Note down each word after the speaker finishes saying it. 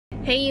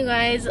Hey you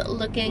guys,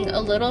 looking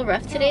a little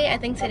rough today. I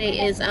think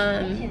today is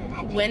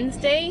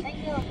Wednesday.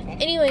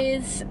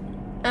 Anyways,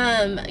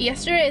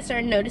 yesterday I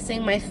started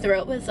noticing my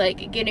throat was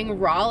like getting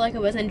raw, like I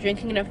wasn't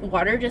drinking enough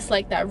water, just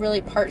like that really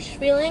parched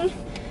feeling.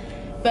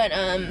 But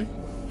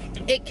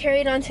it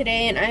carried on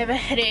today and I have a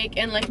headache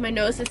and like my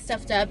nose is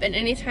stuffed up, and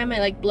anytime I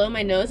like blow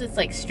my nose it's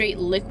like straight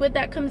liquid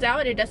that comes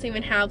out. It doesn't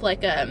even have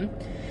like a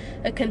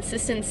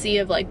consistency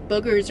of like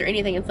boogers or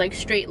anything. It's like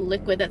straight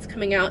liquid that's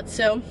coming out.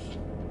 So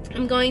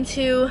I'm going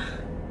to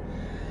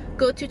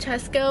go to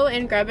Tesco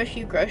and grab a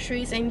few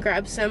groceries and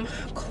grab some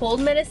cold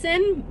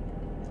medicine.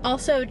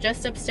 Also,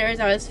 just upstairs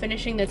I was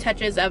finishing the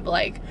touches of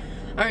like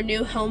our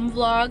new home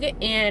vlog,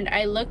 and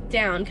I looked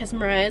down because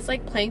Mariah's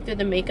like playing through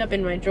the makeup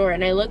in my drawer,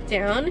 and I looked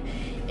down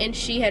and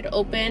she had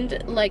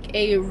opened like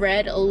a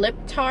red lip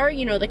tar,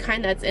 you know, the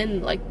kind that's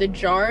in like the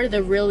jar,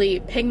 the really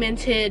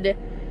pigmented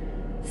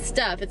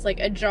stuff. It's like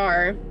a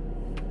jar,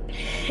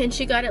 and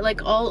she got it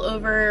like all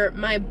over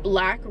my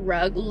black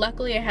rug.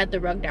 Luckily I had the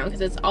rug down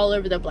because it's all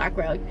over the black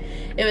rug.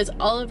 It was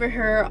all over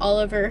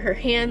her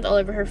hands, all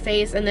over her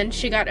face, and then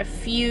she got a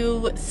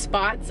few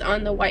spots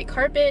on the white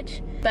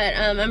carpet. But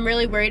I'm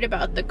really worried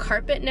about the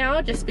carpet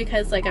now, just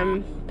because like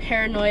I'm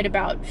paranoid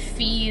about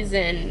fees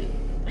and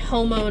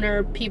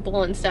homeowner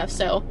people and stuff.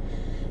 So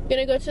I'm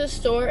gonna go to the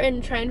store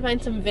and try and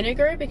find some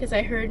vinegar, because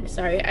I heard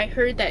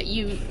that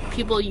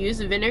people use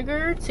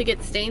vinegar to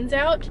get stains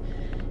out.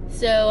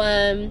 So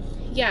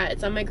yeah,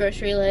 it's on my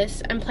grocery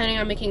list. I'm planning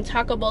on making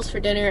taco bowls for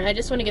dinner. I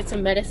just want to get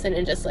some medicine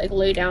and just like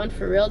lay down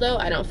for real though.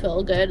 I don't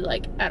feel good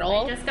like at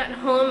all. I just got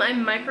home.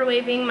 I'm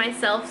microwaving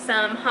myself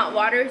some hot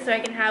water so I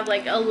can have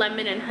like a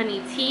lemon and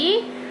honey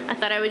tea. I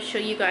thought I would show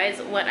you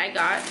guys what I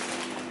got.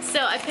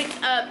 So I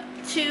picked up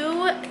 2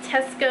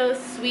 Tesco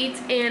sweet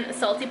and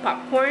salty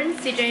popcorn.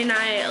 CJ and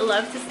I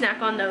love to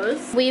snack on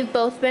those. We've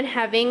both been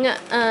having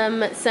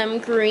some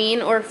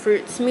green or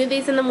fruit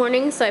smoothies in the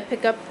morning, so I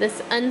pick up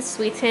this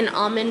unsweetened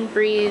almond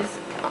breeze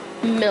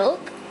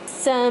milk,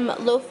 some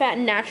low-fat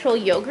natural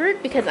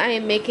yogurt because I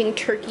am making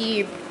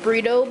turkey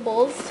burrito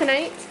bowls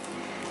tonight,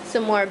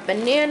 some more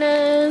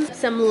bananas,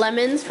 some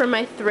lemons for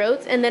my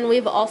throat, and then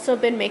we've also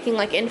been making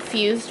like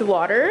infused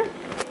water.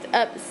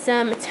 Up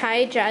some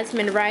Thai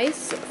jasmine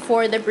rice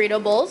for the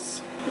burrito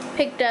bowls.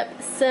 Picked up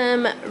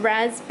some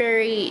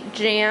raspberry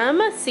jam.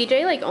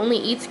 CJ like only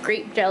eats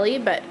grape jelly,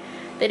 but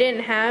they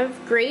didn't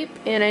have grape,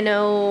 and I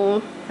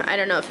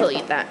don't know if he'll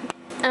eat that.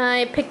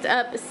 I picked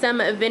up some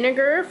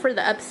vinegar for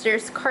the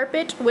upstairs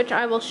carpet, which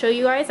I will show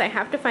you guys. I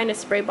have to find a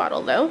spray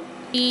bottle though.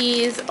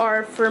 These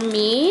are for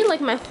me.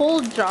 Like my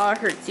whole jaw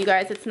hurts, you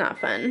guys. It's not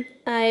fun.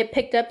 I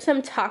picked up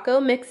some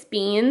taco mixed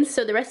beans.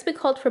 So the recipe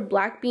called for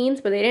black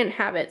beans, but they didn't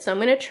have it. So I'm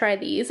gonna try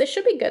these. It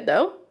should be good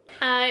though.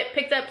 I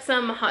picked up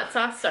some hot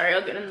sauce. Sorry,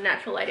 I'll get in the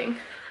natural lighting.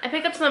 I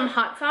picked up some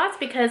hot sauce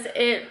because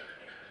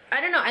I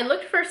don't know, I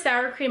looked for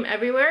sour cream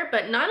everywhere,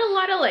 but not a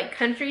lot of like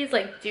countries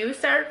like do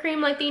sour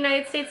cream like the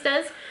United States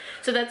does.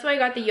 So that's why I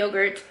got the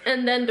yogurt.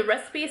 And then the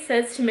recipe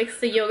says to mix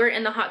the yogurt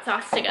and the hot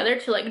sauce together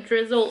to like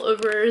drizzle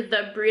over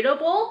the burrito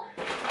bowl.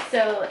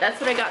 So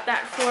that's what I got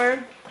that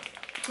for.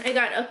 I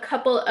got a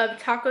couple of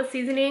taco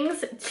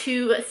seasonings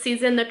to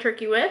season the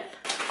turkey with.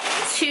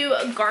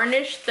 To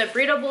garnish the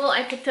burrito bowl,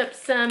 I picked up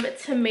some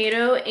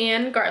tomato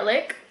and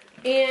garlic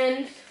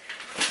and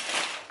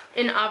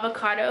an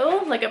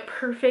avocado, like a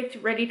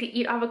perfect ready to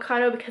eat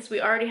avocado, because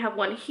we already have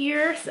one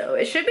here, so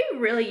it should be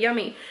really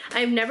yummy.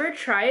 I've never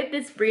tried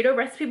this burrito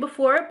recipe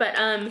before, but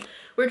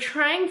we're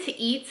trying to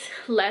eat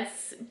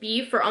less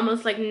beef, or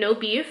almost like no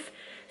beef.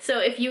 So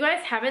if you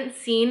guys haven't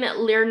seen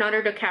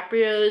Leonardo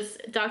DiCaprio's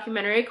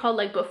documentary called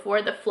like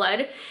Before the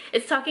Flood,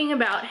 it's talking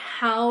about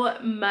how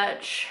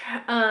much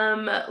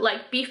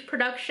like beef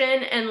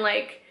production and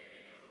like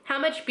how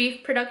much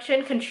beef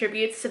production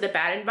contributes to the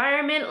bad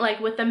environment,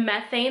 like with the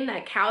methane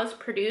that cows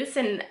produce,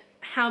 and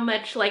how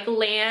much like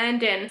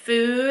land and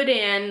food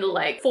and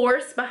like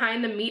force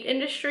behind the meat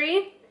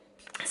industry.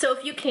 So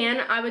if you can,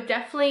 I would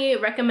definitely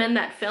recommend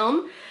that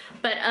film.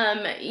 But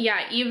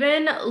yeah,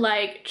 even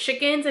like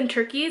chickens and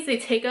turkeys, they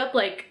take up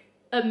like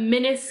a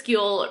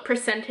minuscule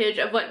percentage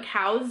of what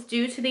cows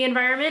do to the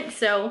environment.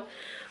 So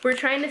we're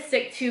trying to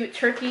stick to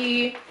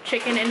turkey,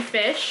 chicken, and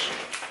fish.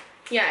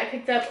 Yeah, I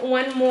picked up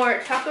one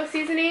more taco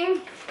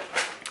seasoning,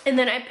 and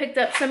then I picked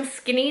up some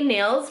skinny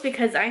nails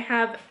because I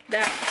have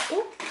that,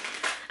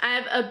 I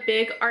have a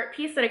big art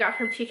piece that I got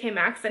from TK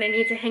Maxx that I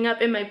need to hang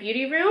up in my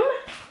beauty room.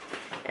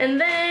 And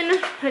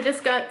then I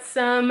just got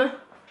some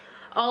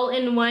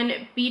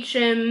all-in-one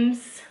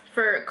Beecham's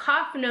for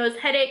cough, nose,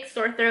 headache,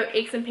 sore throat,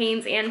 aches and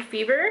pains, and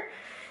fever.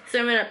 So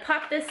I'm gonna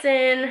pop this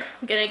in,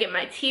 I'm gonna get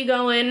my tea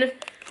going,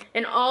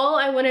 and all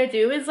I wanna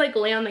do is like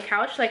lay on the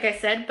couch like I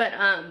said, but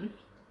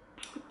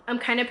I'm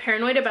kind of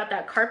paranoid about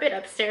that carpet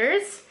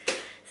upstairs.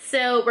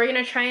 So we're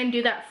gonna try and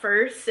do that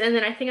first, and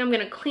then I think I'm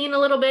gonna clean a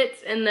little bit,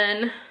 and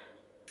then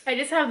I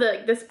just have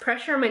this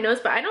pressure on my nose,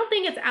 but I don't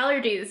think it's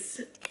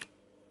allergies,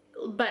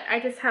 but I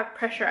just have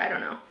pressure, I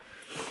don't know.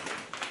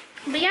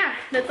 But yeah,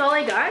 that's all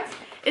I got.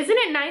 Isn't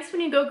it nice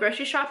when you go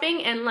grocery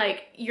shopping and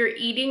like you're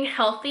eating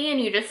healthy and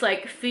you just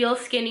like feel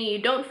skinny, you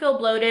don't feel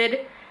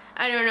bloated?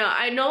 I don't know.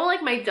 I know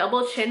like my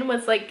double chin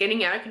was like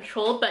getting out of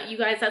control, but you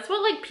guys, that's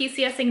what like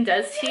PCSing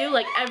does to you.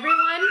 Like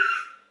everyone,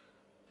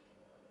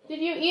 did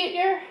you eat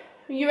your,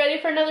 are you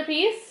ready for another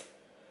piece?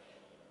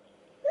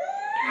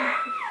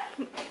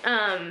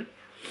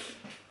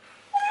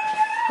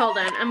 Hold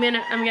on, I'm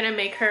gonna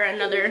make her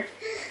another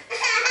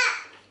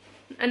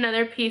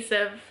piece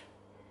of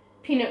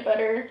peanut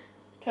butter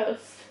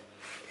toast.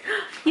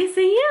 You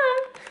say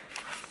yeah.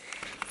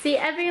 See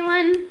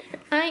everyone,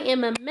 I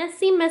am a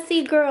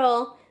messy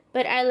girl,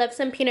 but I love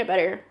some peanut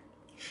butter.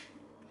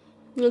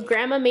 Well,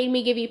 Grandma made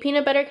me give you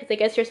peanut butter because I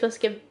guess you're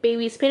supposed to give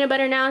babies peanut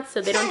butter now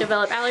so they don't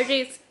develop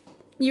allergies.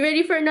 You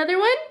ready for another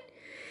one?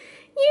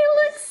 You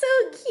look so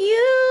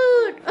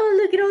cute.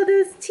 Oh, look at all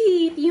those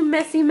teeth, you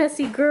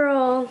messy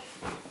girl.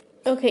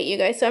 Okay, you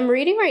guys, so I'm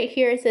reading right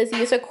here. It says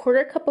use a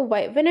 1/4 cup of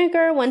white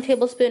vinegar, 1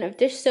 tablespoon of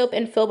dish soap,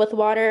 and fill with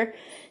water.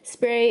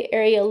 Spray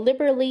area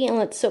liberally and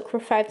let soak for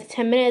 5 to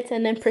 10 minutes,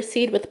 and then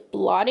proceed with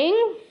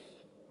blotting.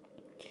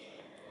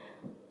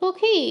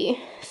 Okay,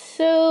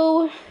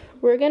 so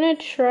we're gonna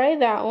try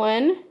that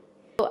one.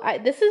 So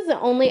this is the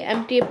only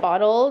empty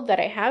bottle that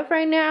I have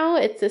right now.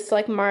 It's this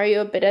like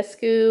Mario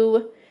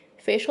Badescu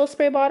facial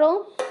spray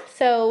bottle.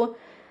 So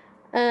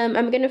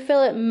I'm gonna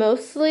fill it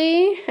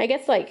mostly, I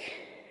guess like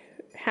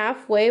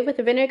halfway with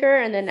the vinegar,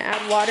 and then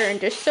add water and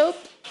dish soap.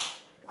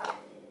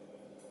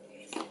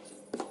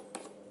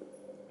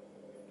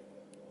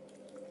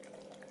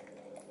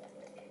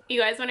 You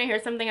guys want to hear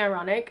something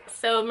ironic?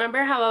 So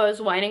remember how I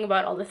was whining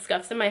about all the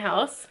scuffs in my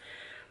house?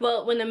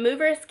 Well, when the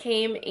movers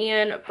came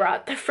and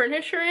brought the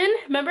furniture in,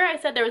 remember I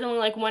said there was only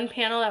like one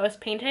panel that was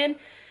painted?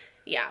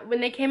 Yeah, when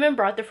they came and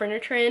brought the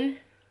furniture in,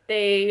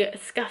 they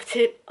scuffed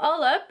it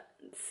all up.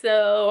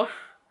 So,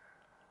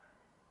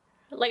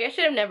 like, I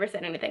should have never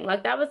said anything.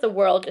 Like, that was the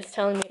world just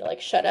telling me to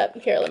like shut up.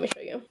 Here, let me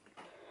show you.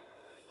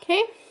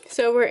 Okay,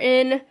 so we're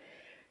in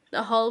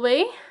the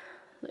hallway.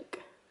 Look.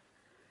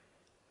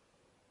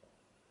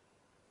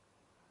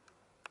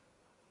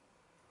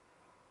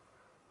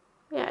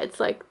 Yeah, it's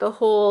like the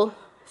whole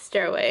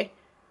stairway.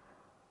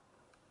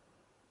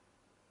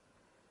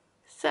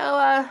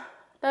 So,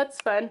 that's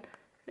fun.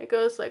 It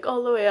goes like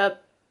all the way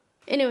up.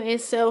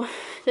 Anyways, so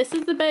this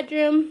is the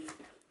bedroom.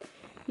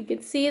 You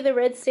can see the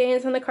red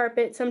stains on the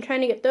carpet, so I'm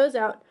trying to get those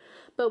out.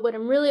 But what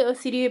I'm really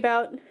OCD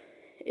about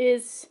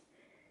is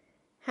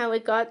how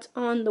it got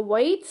on the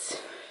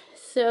whites.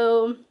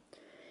 So,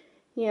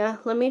 yeah,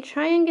 let me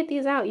try and get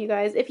these out, you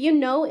guys. If you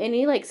know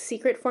any like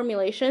secret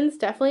formulations,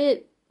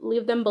 definitely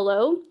leave them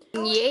below.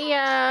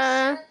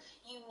 Yeah.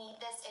 You need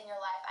this in your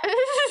life. I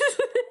noticed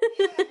a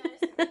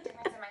big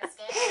difference in my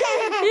skin.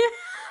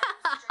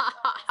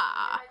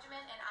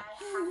 Regimen, and I have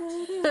to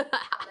use others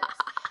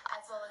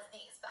as well as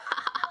these. But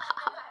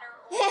no matter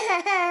what,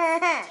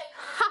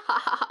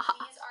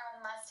 these are a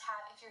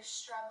must-have if you're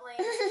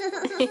struggling.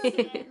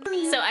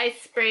 So I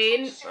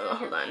sprayed. Oh,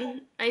 hold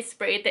on. I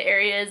sprayed the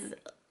areas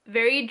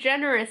very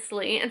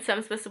generously, and so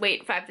I'm supposed to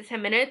wait 5 to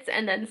 10 minutes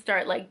and then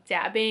start like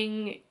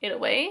dabbing it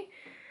away.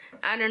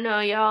 I don't know,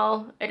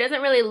 y'all. It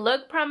doesn't really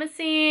look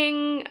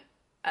promising.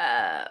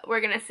 We're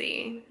gonna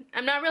see.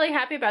 I'm not really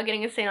happy about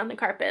getting a stain on the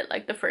carpet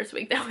like the first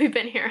week that we've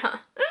been here, huh?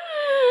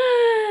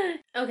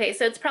 Okay,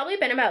 so it's probably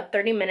been about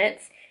 30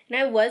 minutes, and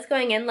I was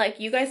going in, like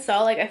you guys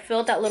saw, like I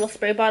filled that little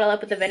spray bottle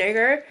up with the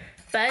vinegar,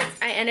 but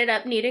I ended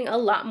up needing a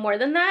lot more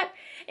than that.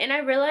 And I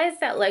realized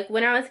that like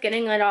when I was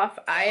getting it off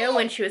Aya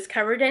when she was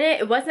covered in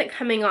it, it wasn't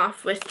coming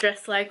off with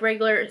just like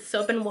regular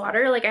soap and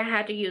water. Like I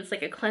had to use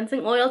like a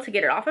cleansing oil to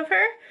get it off of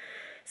her.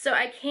 So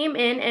I came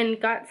in and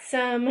got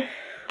some,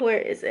 where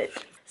is it?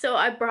 So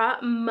I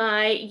brought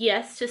my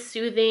Yes to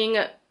Soothing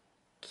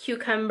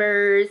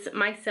Cucumbers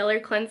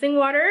Micellar Cleansing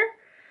Water.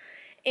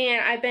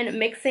 And I've been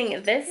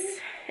mixing this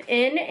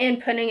in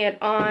and putting it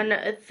on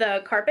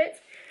the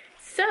carpet.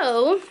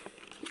 So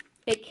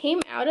it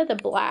came out of the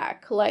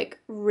black like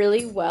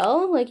really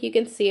well. Like you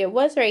can see it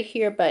was right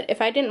here, but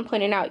if I didn't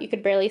point it out, you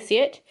could barely see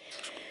it.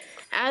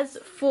 As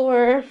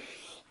for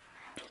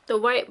the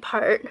white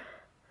part,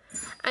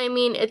 I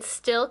mean, it's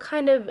still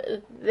kind of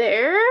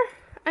there.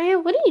 Aya,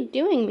 what are you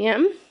doing,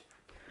 ma'am?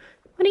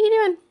 What are you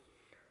doing?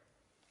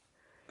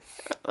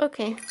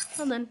 Okay,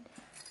 hold on.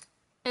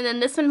 And then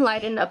this one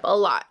lightened up a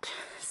lot.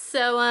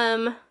 So,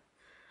 I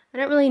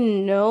don't really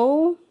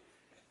know.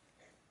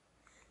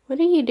 What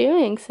are you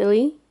doing,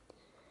 silly?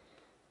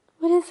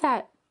 What is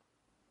that?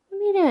 What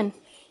are you doing?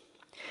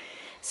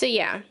 So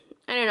yeah,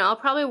 I don't know. I'll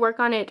probably work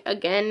on it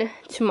again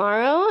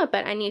tomorrow,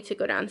 but I need to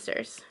go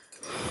downstairs.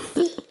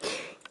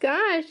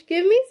 Gosh,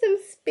 give me some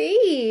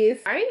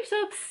space. Why are you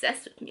so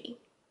obsessed with me?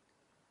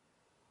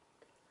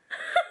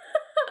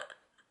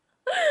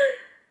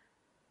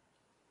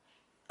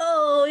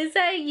 Oh, is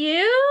that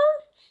you?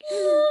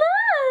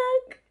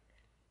 Look!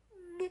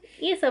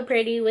 You're so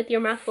pretty with your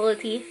mouth full of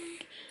teeth.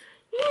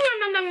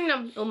 Nom, nom, nom,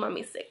 nom. Oh,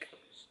 mommy's sick.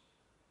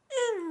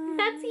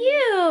 That's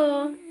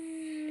you.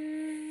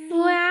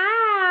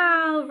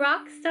 Wow,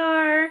 rock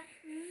star.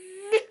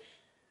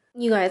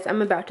 You guys,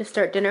 I'm about to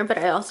start dinner, but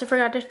I also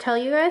forgot to tell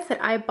you guys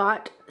that I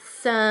bought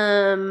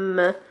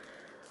some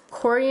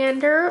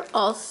coriander,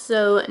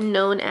 also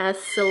known as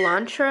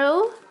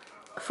cilantro,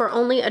 for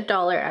only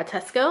 $1 at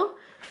Tesco.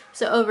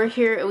 So over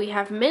here we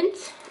have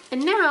mint,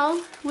 and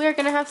now we're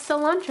gonna have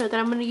cilantro that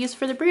I'm gonna use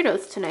for the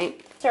burritos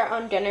tonight. Start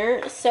on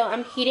dinner, so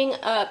I'm heating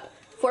up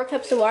 4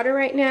 cups of water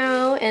right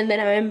now, and then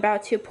I'm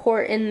about to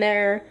pour in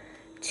there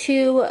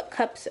 2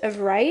 cups of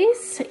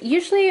rice.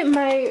 Usually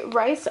my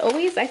rice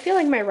I feel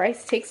like my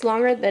rice takes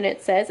longer than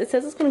it says. It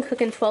says it's gonna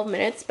cook in 12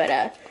 minutes,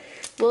 but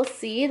we'll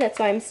see. That's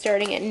why I'm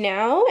starting it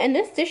now. And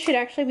this dish should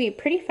actually be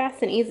pretty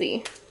fast and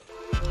easy.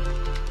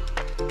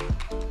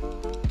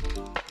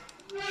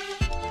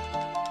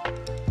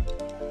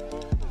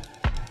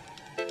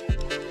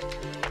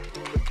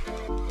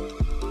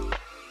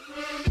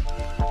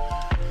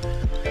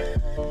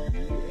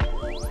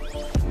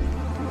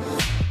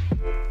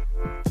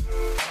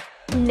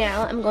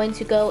 Now I'm going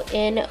to go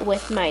in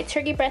with my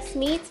turkey breast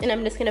meat, and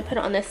I'm just gonna put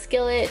it on the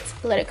skillet,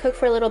 let it cook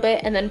for a little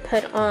bit, and then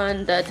put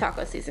on the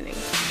taco seasoning.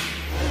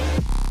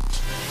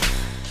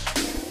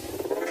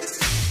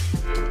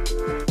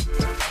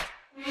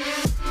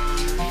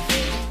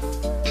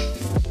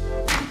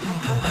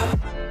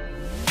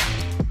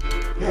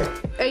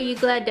 Are you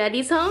glad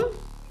Daddy's home?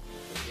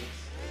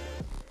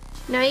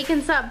 Now you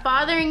can stop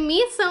bothering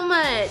me so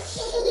much.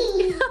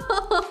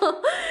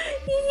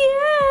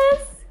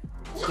 Yes.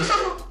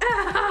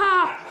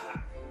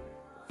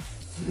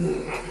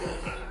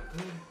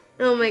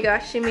 Oh my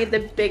gosh, she made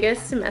the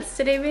biggest mess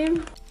today,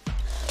 babe.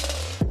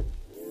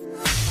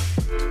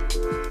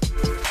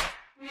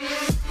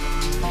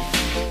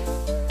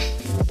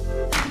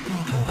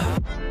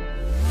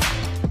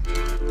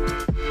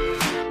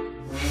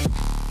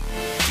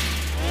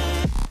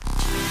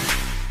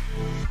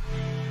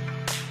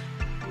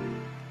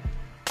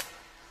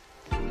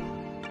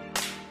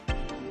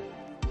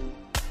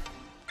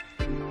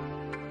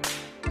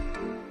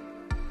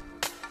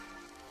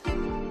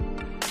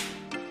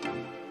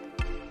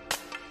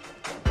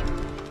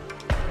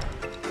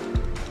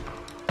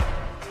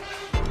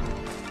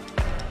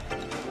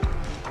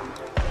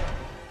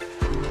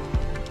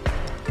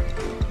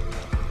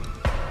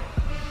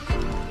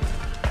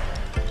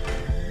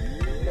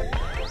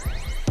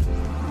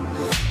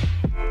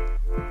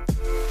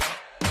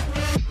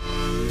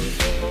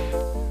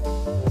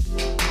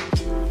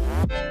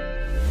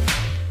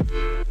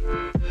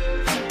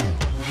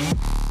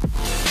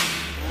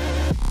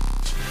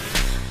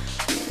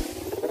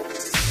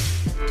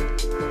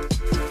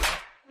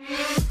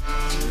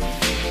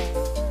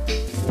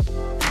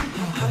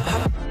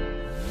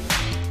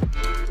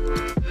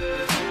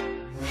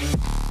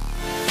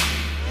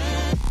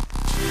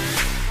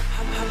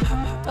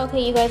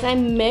 Okay, you guys, I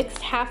mixed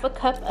half a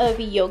cup of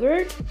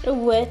yogurt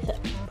with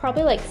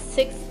probably like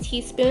 6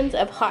 teaspoons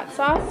of hot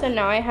sauce, and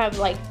now I have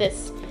like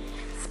this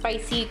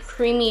spicy,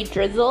 creamy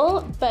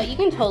drizzle, but you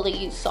can totally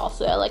use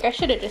salsa. Like, I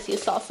should have just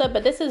used salsa,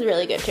 but this is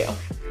really good too.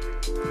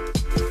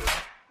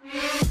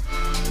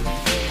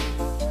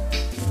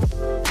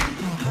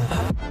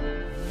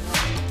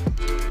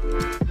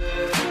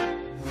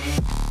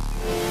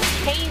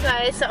 Hey you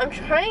guys, so I'm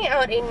trying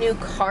out a new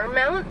car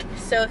mount.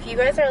 So if you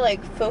guys are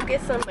like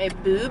focused on my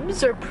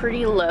boobs or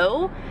pretty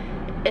low,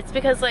 it's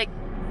because like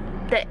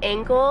the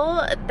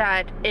angle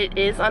that it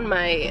is on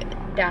my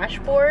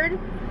dashboard,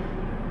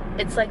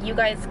 it's like you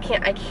guys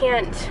I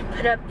can't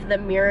put up the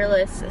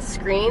mirrorless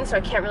screen, so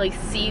I can't really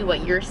see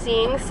what you're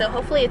seeing. So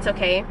hopefully it's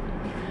okay.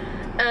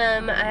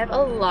 I have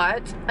a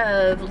lot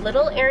of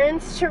little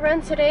errands to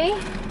run today.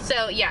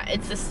 So yeah,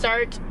 it's the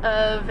start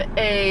of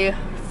a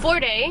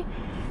 4-day.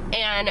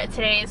 And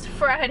today is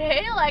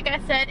Friday, like I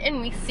said, and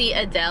we see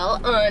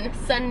Adele on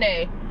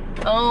Sunday.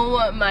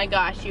 Oh my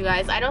gosh, you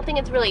guys. I don't think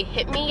it's really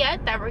hit me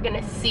yet that we're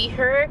gonna see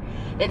her,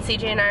 and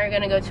CJ and I are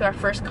gonna go to our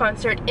first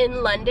concert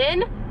in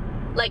London.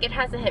 Like, it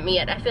hasn't hit me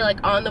yet. I feel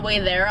like on the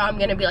way there, I'm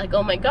gonna be like,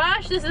 oh my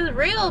gosh, this is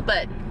real,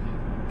 but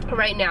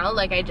right now,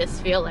 like, I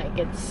just feel like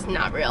it's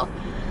not real.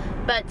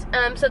 But,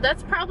 so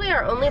that's probably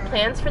our only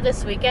plans for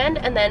this weekend,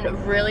 and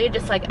then really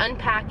just like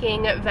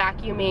unpacking,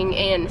 vacuuming,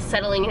 and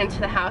settling into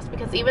the house,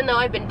 because even though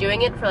I've been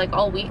doing it for like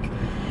all week,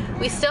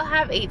 we still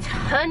have a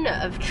ton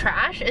of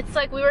trash. It's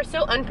like we were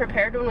so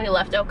unprepared when we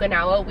left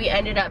Okinawa. We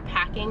ended up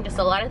packing just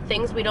a lot of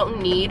things we don't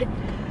need.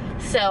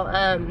 So,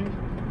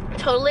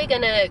 totally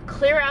gonna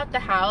clear out the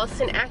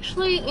house. And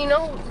actually, you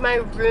know, my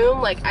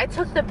room, like, I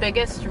took the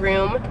biggest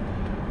room,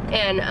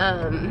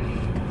 and,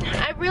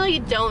 I really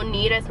don't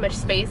need as much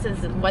space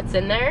as what's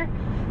in there.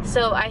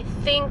 So I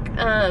think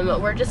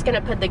we're just gonna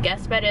put the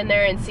guest bed in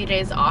there and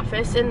CJ's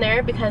office in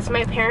there, because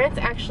my parents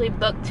actually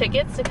booked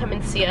tickets to come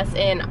and see us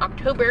in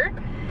October.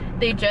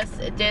 They just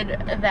did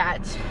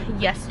that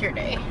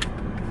yesterday.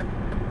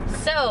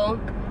 So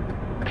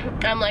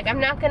I'm like,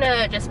 I'm not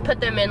gonna just put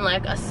them in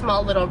like a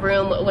small little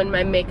room when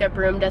my makeup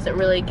room doesn't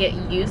really get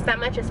used that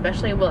much,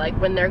 especially like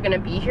when they're gonna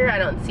be here. I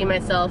don't see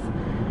myself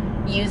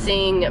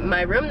using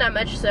my room that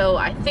much, so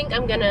I think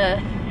I'm gonna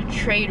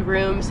trade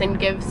rooms and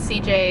give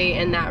CJ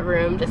in that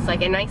room just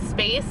like a nice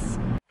space.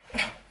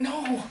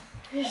 No!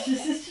 This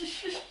is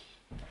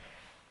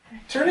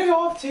Turn it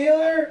off,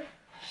 Taylor.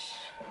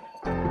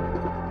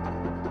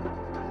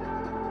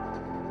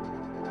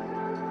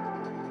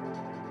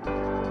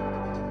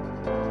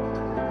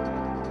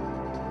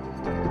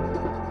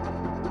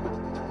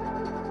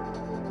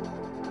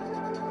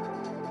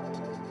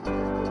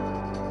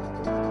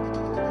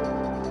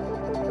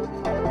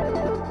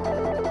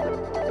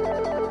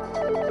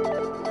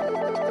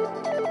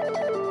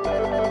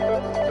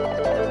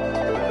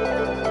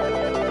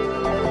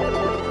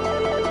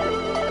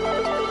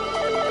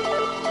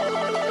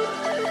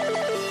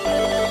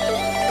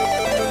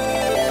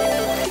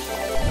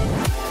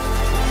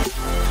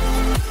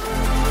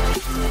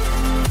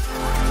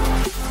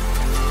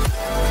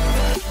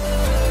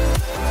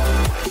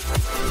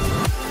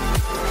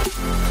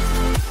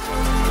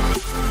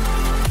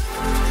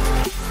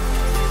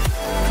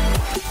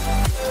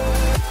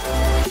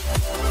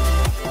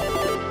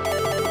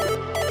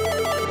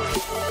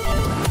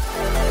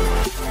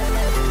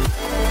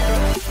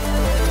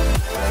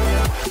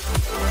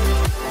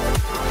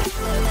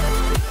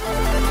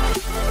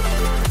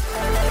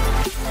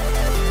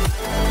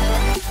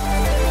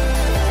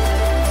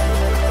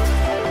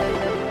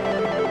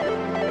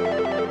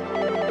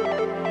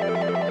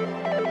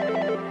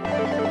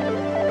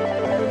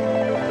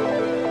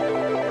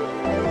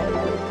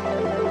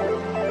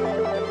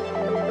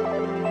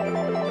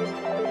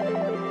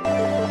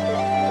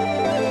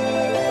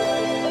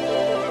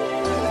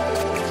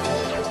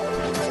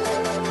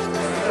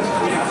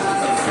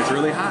 It's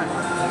really hot.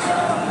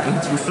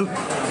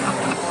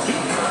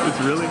 It's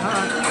really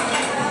hot.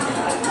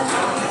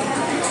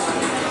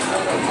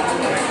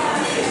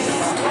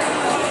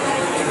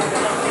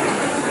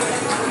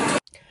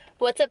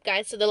 What's up,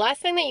 guys? So the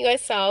last thing that you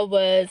guys saw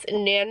was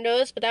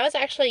Nando's, but that was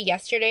actually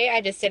yesterday.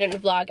 I just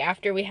didn't vlog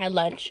after we had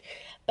lunch.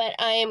 But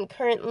I am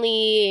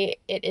currently,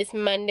 it is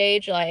Monday,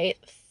 July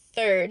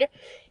 3rd,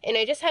 and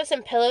I just have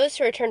some pillows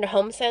to return to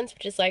HomeSense,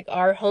 which is like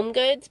our home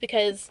goods,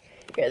 because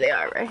here they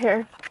are right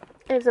here.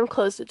 I have some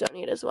clothes to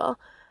donate as well.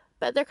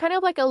 But they're kind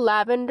of like a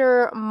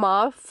lavender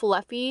mauve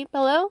fluffy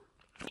pillow.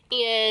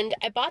 And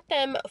I bought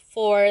them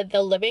for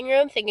the living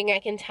room, thinking I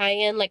can tie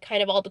in like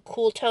kind of all the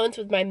cool tones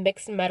with my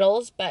mixed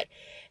metals, but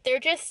they're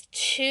just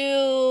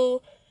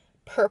too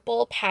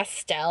purple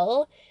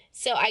pastel.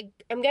 So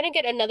I'm gonna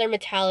get another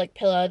metallic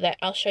pillow that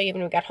I'll show you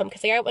when we got home,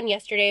 because I got one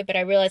yesterday, but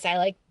I realized I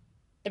like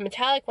the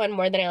metallic one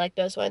more than I like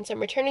those ones. So I'm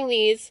returning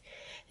these.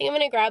 I think I'm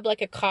gonna grab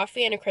like a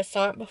coffee and a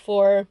croissant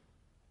before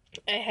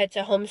I head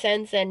to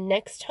HomeSense and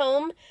Next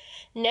Home.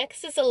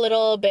 Next is a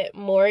little bit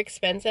more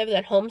expensive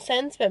than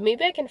HomeSense, but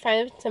maybe I can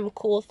find some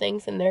cool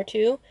things in there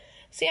too.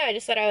 So yeah, I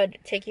just thought I would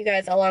take you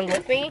guys along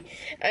with me.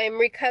 I'm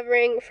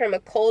recovering from a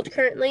cold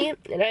currently,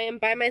 and I am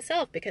by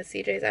myself because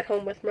CJ's at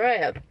home with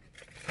Mariah.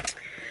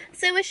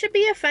 So it should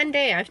be a fun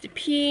day. I have to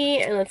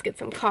pee, and let's get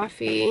some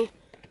coffee.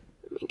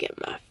 Let me get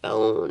my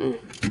phone.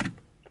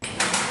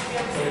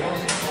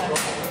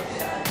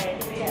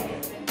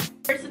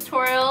 First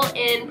tutorial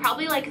in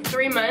probably like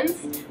 3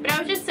 months, but I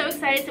was just so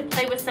excited to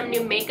play with some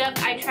new makeup.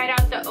 I tried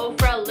out the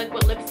Ofra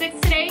liquid lipsticks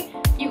today.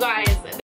 You guys,